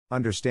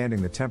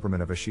Understanding the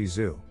temperament of a Shih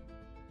Tzu.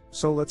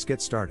 So let's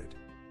get started.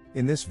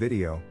 In this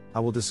video,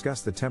 I will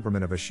discuss the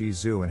temperament of a Shih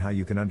Tzu and how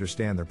you can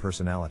understand their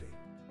personality.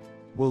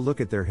 We'll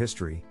look at their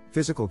history,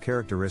 physical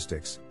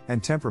characteristics,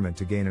 and temperament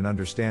to gain an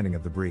understanding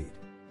of the breed.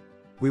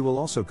 We will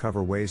also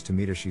cover ways to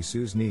meet a Shih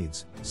Tzu's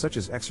needs, such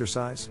as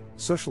exercise,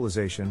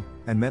 socialization,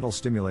 and mental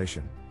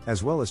stimulation,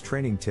 as well as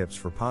training tips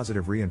for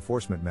positive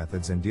reinforcement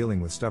methods and dealing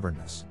with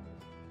stubbornness.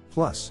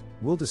 Plus,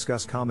 we'll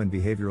discuss common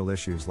behavioral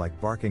issues like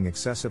barking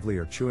excessively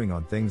or chewing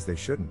on things they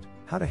shouldn't,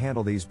 how to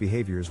handle these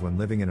behaviors when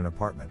living in an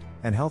apartment,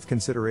 and health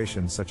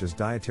considerations such as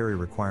dietary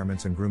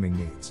requirements and grooming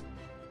needs.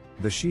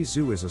 The Shih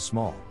Tzu is a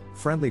small,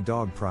 friendly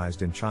dog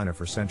prized in China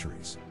for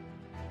centuries.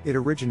 It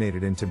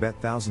originated in Tibet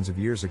thousands of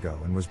years ago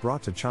and was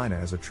brought to China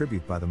as a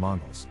tribute by the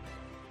Mongols.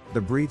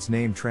 The breed's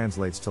name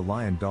translates to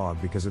lion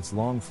dog because its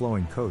long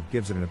flowing coat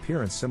gives it an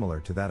appearance similar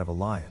to that of a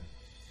lion.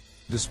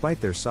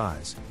 Despite their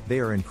size, they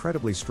are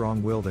incredibly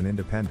strong-willed and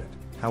independent.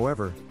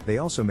 However, they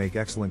also make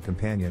excellent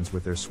companions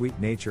with their sweet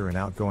nature and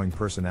outgoing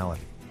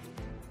personality.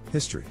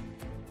 History.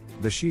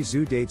 The Shih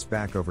Tzu dates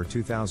back over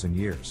 2,000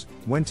 years,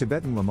 when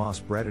Tibetan lamas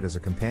bred it as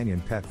a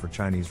companion pet for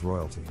Chinese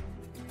royalty.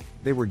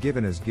 They were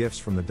given as gifts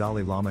from the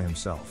Dalai Lama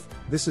himself.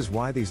 This is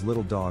why these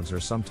little dogs are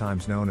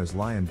sometimes known as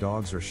lion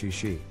dogs or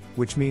Shi,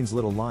 which means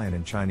little lion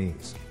in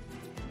Chinese.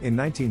 In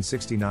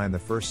 1969 the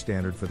first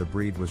standard for the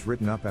breed was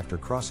written up after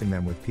crossing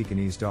them with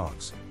Pekingese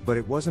dogs, but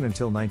it wasn't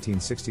until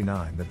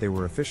 1969 that they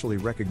were officially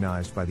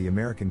recognized by the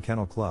American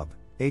Kennel Club,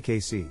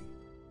 AKC.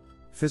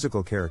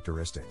 Physical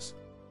characteristics.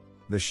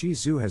 The Shih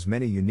Tzu has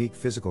many unique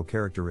physical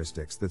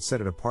characteristics that set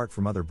it apart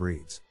from other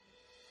breeds.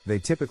 They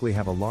typically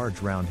have a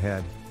large round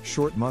head,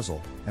 short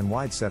muzzle, and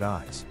wide-set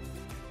eyes.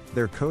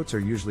 Their coats are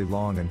usually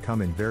long and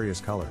come in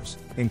various colors,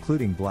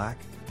 including black,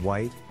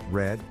 white,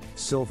 red,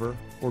 silver,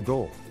 or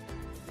gold.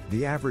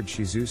 The average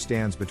Shih Tzu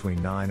stands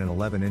between 9 and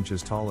 11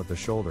 inches tall at the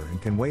shoulder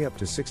and can weigh up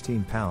to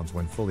 16 pounds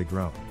when fully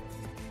grown.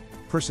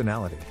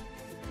 Personality.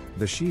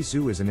 The Shih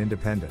Tzu is an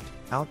independent,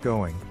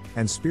 outgoing,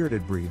 and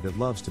spirited breed that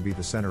loves to be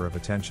the center of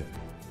attention.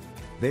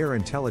 They are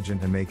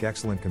intelligent and make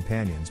excellent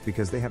companions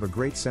because they have a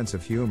great sense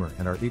of humor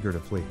and are eager to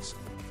please.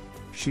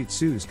 Shih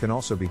Tzus can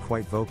also be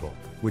quite vocal,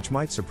 which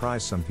might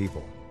surprise some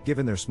people,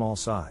 given their small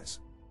size.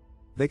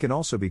 They can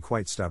also be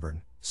quite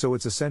stubborn, so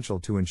it's essential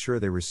to ensure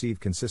they receive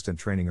consistent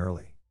training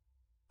early.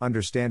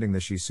 Understanding the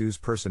Shih Tzu's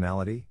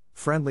personality: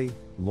 friendly,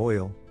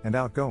 loyal, and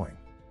outgoing.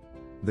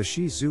 The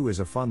Shih Tzu is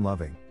a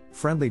fun-loving,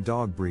 friendly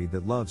dog breed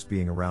that loves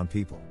being around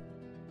people.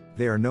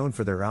 They are known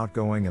for their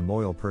outgoing and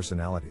loyal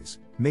personalities,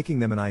 making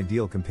them an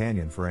ideal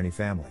companion for any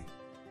family.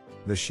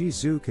 The Shih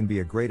Tzu can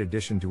be a great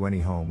addition to any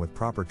home with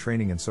proper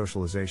training and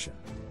socialization.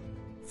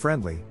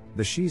 Friendly,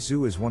 the Shih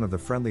Tzu is one of the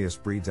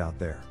friendliest breeds out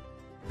there.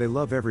 They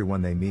love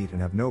everyone they meet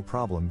and have no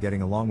problem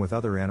getting along with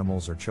other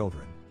animals or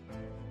children.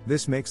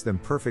 This makes them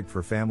perfect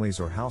for families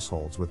or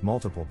households with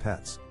multiple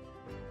pets.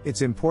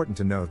 It's important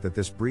to note that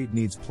this breed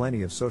needs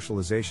plenty of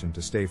socialization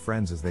to stay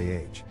friends as they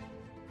age.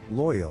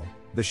 Loyal,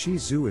 the Shih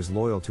Tzu is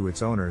loyal to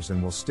its owners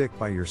and will stick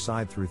by your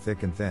side through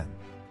thick and thin.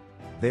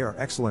 They are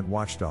excellent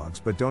watchdogs,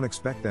 but don't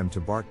expect them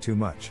to bark too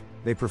much.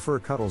 They prefer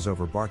cuddles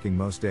over barking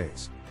most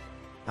days.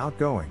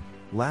 Outgoing.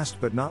 Last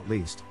but not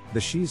least,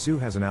 the Shih Tzu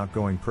has an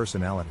outgoing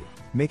personality,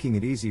 making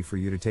it easy for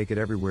you to take it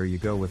everywhere you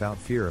go without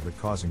fear of it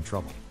causing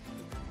trouble.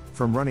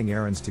 From running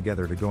errands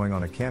together to going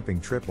on a camping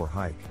trip or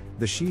hike,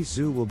 the Shih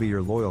Tzu will be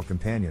your loyal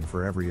companion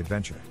for every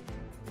adventure.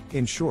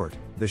 In short,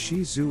 the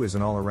Shih Tzu is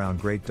an all-around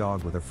great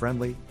dog with a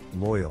friendly,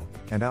 loyal,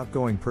 and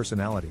outgoing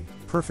personality,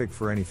 perfect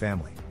for any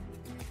family.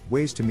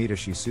 Ways to meet a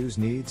Shih Tzu's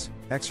needs: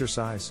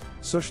 exercise,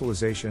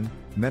 socialization,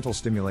 mental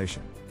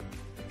stimulation.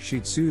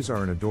 Shih Tzus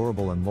are an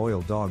adorable and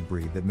loyal dog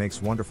breed that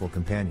makes wonderful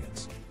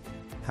companions.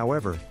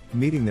 However,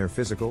 meeting their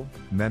physical,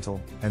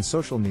 mental, and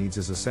social needs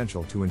is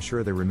essential to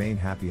ensure they remain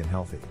happy and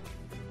healthy.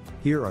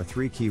 Here are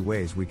 3 key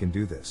ways we can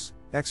do this: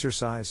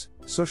 exercise,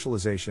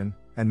 socialization,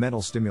 and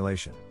mental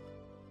stimulation.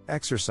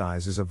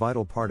 Exercise is a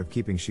vital part of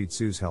keeping Shih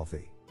Tzus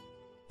healthy.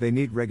 They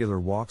need regular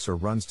walks or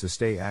runs to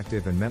stay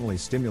active and mentally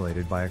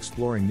stimulated by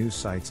exploring new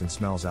sights and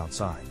smells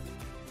outside.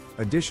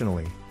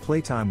 Additionally,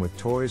 playtime with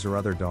toys or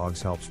other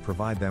dogs helps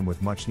provide them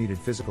with much-needed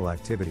physical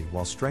activity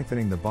while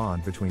strengthening the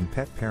bond between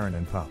pet parent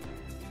and pup.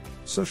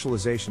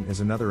 Socialization is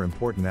another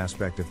important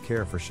aspect of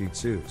care for Shih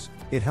Tzus.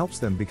 It helps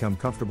them become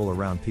comfortable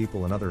around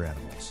people and other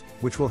animals,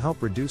 which will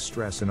help reduce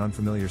stress in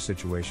unfamiliar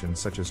situations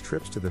such as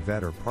trips to the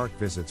vet or park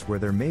visits where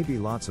there may be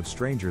lots of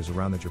strangers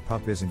around that your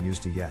pup isn't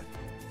used to yet.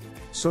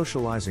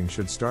 Socializing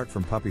should start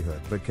from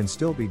puppyhood but can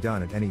still be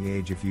done at any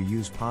age if you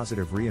use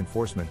positive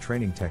reinforcement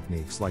training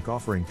techniques like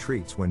offering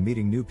treats when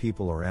meeting new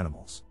people or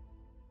animals.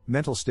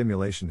 Mental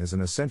stimulation is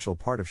an essential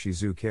part of Shih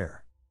Tzu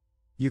care.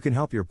 You can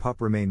help your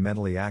pup remain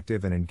mentally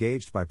active and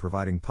engaged by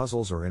providing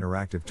puzzles or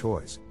interactive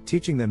toys,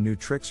 teaching them new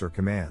tricks or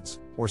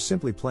commands, or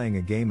simply playing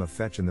a game of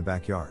fetch in the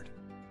backyard.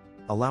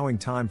 Allowing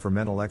time for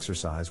mental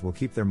exercise will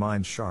keep their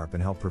minds sharp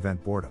and help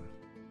prevent boredom.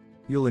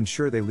 You'll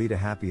ensure they lead a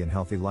happy and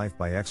healthy life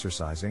by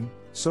exercising,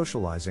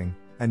 socializing,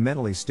 and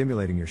mentally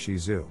stimulating your Shih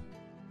Tzu.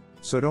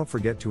 so don't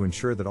forget to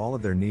ensure that all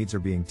of their needs are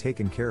being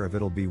taken care of.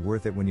 It'll be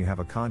worth it when you have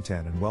a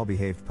content and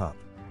well-behaved pup.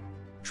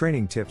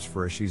 Training tips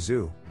for a Shih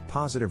Tzu,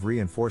 positive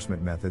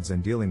reinforcement methods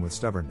and dealing with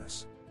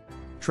stubbornness.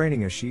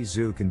 Training a Shih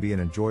Tzu can be an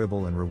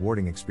enjoyable and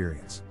rewarding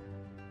experience.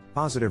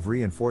 Positive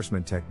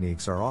reinforcement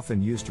techniques are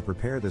often used to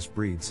prepare this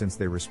breed since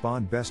they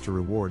respond best to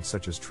rewards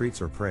such as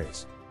treats or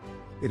praise.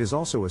 It is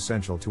also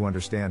essential to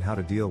understand how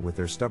to deal with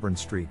their stubborn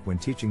streak when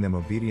teaching them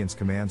obedience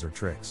commands or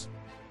tricks.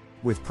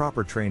 With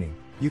proper training,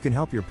 you can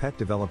help your pet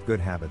develop good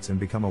habits and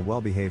become a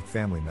well-behaved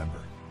family member.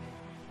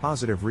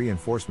 Positive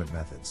reinforcement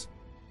methods.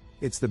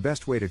 It's the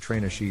best way to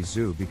train a Shih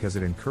Tzu because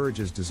it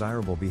encourages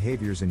desirable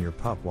behaviors in your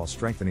pup while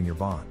strengthening your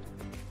bond.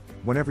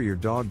 Whenever your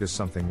dog does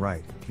something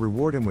right,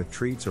 reward him with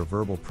treats or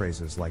verbal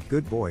praises like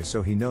 "good boy"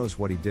 so he knows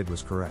what he did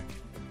was correct.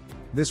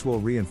 This will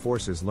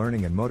reinforce his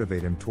learning and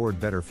motivate him toward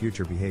better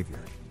future behavior.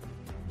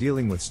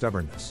 Dealing with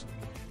stubbornness.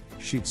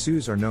 Shih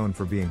Tzus are known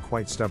for being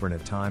quite stubborn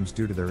at times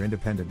due to their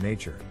independent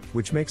nature,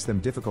 which makes them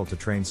difficult to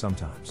train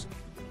sometimes.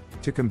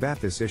 To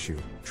combat this issue,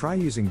 try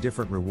using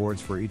different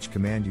rewards for each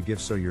command you give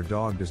so your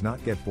dog does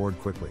not get bored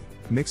quickly.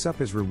 Mix up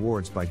his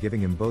rewards by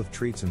giving him both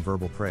treats and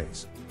verbal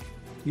praise.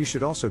 You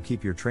should also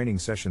keep your training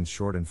sessions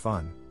short and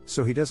fun,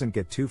 so he doesn't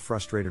get too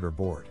frustrated or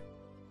bored.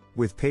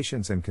 With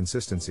patience and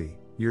consistency,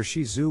 your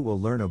Shih Tzu will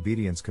learn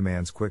obedience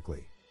commands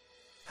quickly.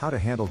 How to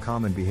handle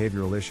common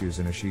behavioral issues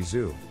in a Shih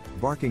Tzu: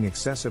 barking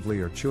excessively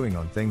or chewing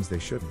on things they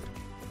shouldn't.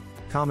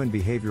 Common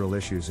behavioral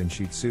issues in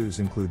Shih Tzus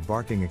include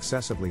barking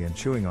excessively and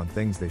chewing on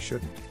things they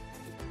shouldn't.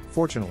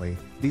 Fortunately,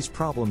 these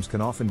problems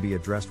can often be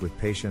addressed with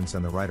patience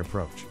and the right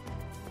approach.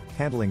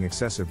 Handling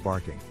excessive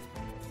barking.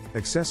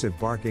 Excessive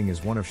barking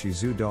is one of Shih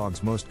Tzu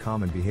dogs' most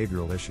common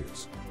behavioral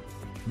issues.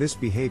 This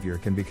behavior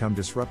can become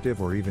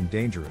disruptive or even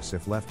dangerous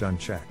if left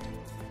unchecked.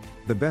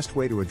 The best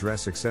way to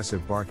address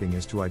excessive barking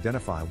is to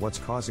identify what's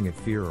causing it: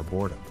 fear or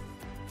boredom.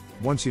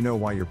 Once you know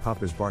why your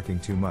pup is barking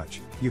too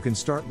much, you can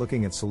start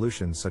looking at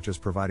solutions such as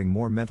providing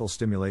more mental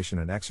stimulation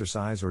and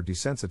exercise or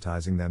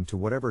desensitizing them to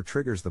whatever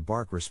triggers the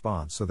bark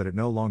response so that it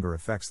no longer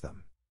affects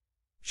them.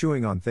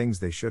 Chewing on things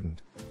they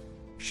shouldn't.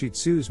 Shih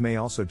Tzus may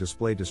also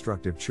display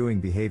destructive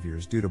chewing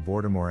behaviors due to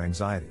boredom or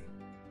anxiety.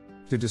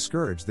 To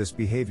discourage this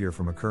behavior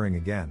from occurring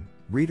again,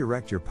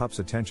 redirect your pup's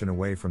attention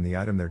away from the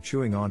item they're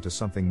chewing on to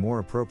something more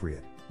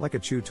appropriate, like a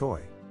chew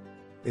toy.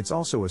 It's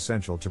also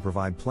essential to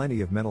provide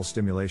plenty of mental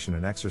stimulation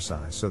and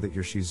exercise so that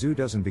your Shih Tzu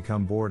doesn't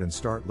become bored and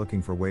start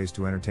looking for ways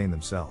to entertain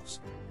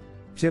themselves.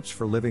 Tips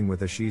for living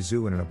with a Shih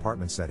Tzu in an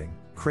apartment setting: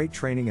 crate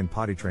training and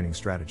potty training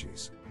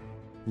strategies.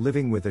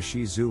 Living with a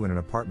Shih Tzu in an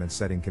apartment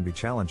setting can be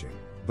challenging,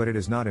 but it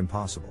is not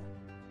impossible.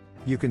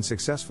 You can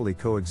successfully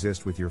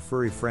coexist with your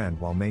furry friend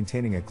while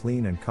maintaining a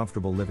clean and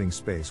comfortable living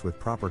space with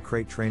proper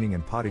crate training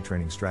and potty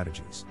training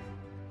strategies.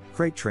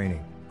 Crate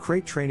training.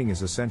 Crate training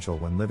is essential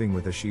when living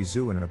with a Shih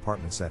Tzu in an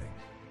apartment setting.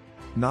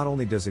 Not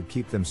only does it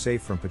keep them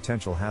safe from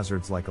potential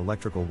hazards like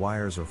electrical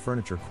wires or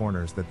furniture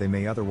corners that they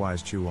may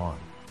otherwise chew on,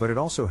 but it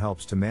also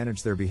helps to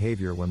manage their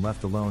behavior when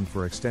left alone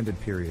for extended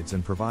periods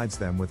and provides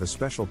them with a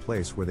special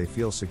place where they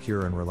feel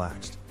secure and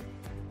relaxed.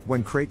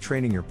 When crate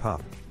training your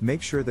pup,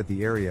 make sure that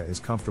the area is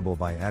comfortable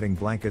by adding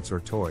blankets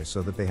or toys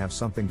so that they have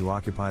something to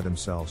occupy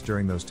themselves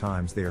during those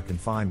times they are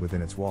confined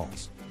within its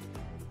walls.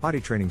 Potty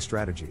training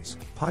strategies.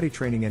 Potty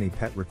training any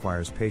pet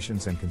requires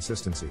patience and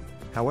consistency.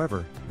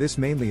 However, this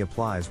mainly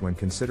applies when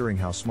considering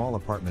how small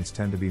apartments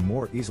tend to be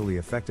more easily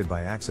affected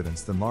by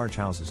accidents than large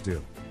houses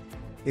do.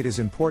 It is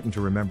important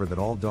to remember that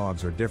all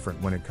dogs are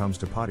different when it comes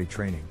to potty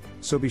training,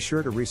 so be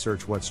sure to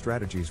research what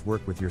strategies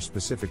work with your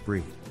specific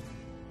breed.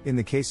 In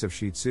the case of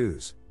Shih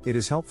Tzus, it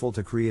is helpful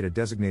to create a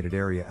designated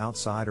area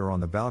outside or on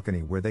the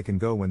balcony where they can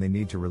go when they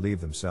need to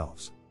relieve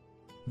themselves.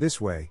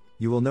 This way,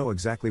 you will know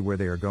exactly where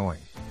they are going,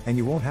 and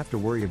you won't have to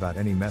worry about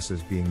any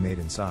messes being made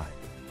inside.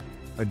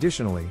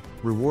 Additionally,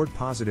 reward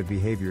positive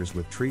behaviors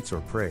with treats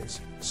or praise,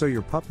 so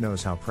your pup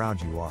knows how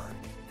proud you are.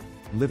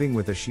 Living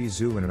with a Shih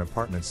Tzu in an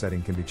apartment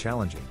setting can be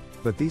challenging,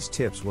 but these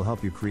tips will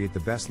help you create the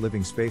best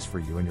living space for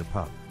you and your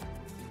pup.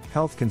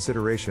 Health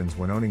considerations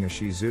when owning a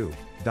Shih Tzu: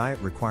 diet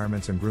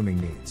requirements and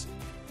grooming needs.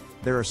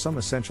 There are some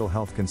essential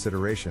health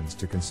considerations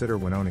to consider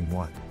when owning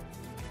one.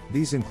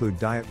 These include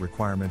diet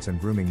requirements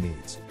and grooming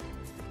needs.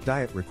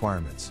 Diet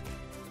requirements.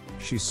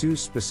 Shih Tzu's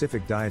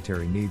specific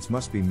dietary needs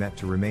must be met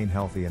to remain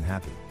healthy and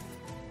happy.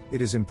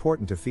 It is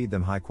important to feed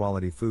them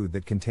high-quality food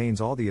that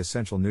contains all the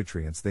essential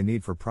nutrients they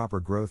need for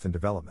proper growth and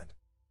development.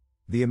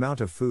 The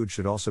amount of food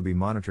should also be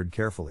monitored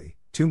carefully.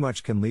 Too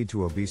much can lead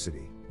to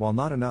obesity, while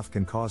not enough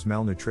can cause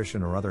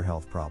malnutrition or other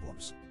health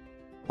problems.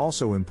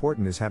 Also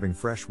important is having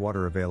fresh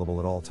water available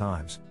at all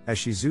times, as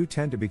Shih Tzu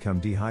tend to become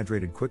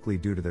dehydrated quickly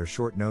due to their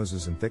short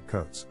noses and thick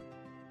coats.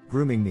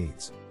 Grooming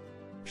needs.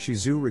 Shih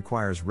Tzu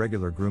requires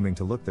regular grooming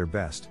to look their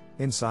best,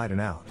 inside and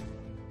out.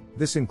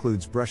 This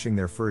includes brushing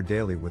their fur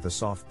daily with a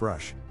soft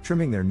brush,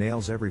 trimming their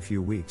nails every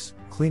few weeks,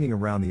 cleaning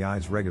around the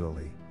eyes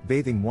regularly,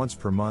 bathing once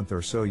per month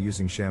or so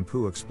using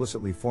shampoo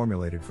explicitly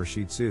formulated for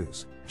Shih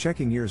Tzus,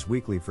 checking ears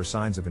weekly for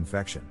signs of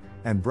infection,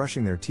 and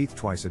brushing their teeth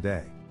twice a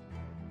day.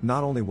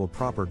 Not only will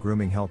proper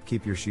grooming help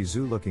keep your Shih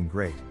Tzu looking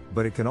great,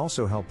 but it can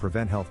also help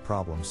prevent health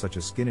problems such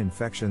as skin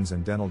infections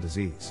and dental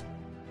disease.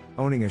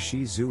 Owning a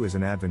Shih Tzu is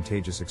an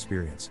advantageous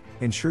experience.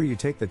 Ensure you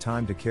take the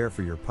time to care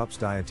for your pup's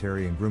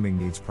dietary and grooming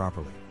needs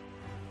properly.